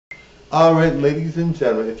All right, ladies and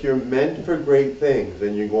gentlemen, if you're meant for great things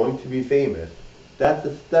and you're going to be famous, that's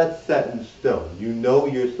set in stone. You know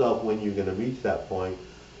yourself when you're going to reach that point.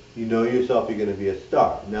 You know yourself you're going to be a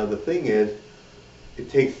star. Now the thing is, it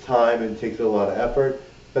takes time and it takes a lot of effort,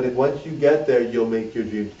 but if once you get there, you'll make your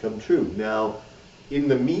dreams come true. Now, in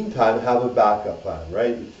the meantime, have a backup plan,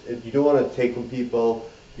 right? You don't want to take from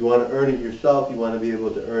people. You want to earn it yourself. You want to be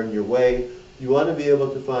able to earn your way. You want to be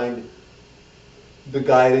able to find the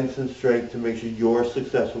guidance and strength to make sure you're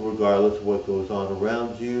successful regardless of what goes on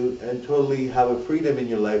around you, and totally have a freedom in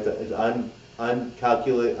your life that is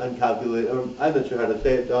uncalculated, I'm not sure how to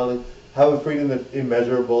say it, darling. Have a freedom that's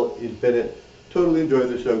immeasurable, infinite. Totally enjoy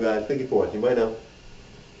the show, guys. Thank you for watching. Bye now.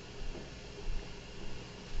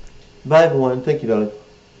 Bye, everyone. Thank you, darling.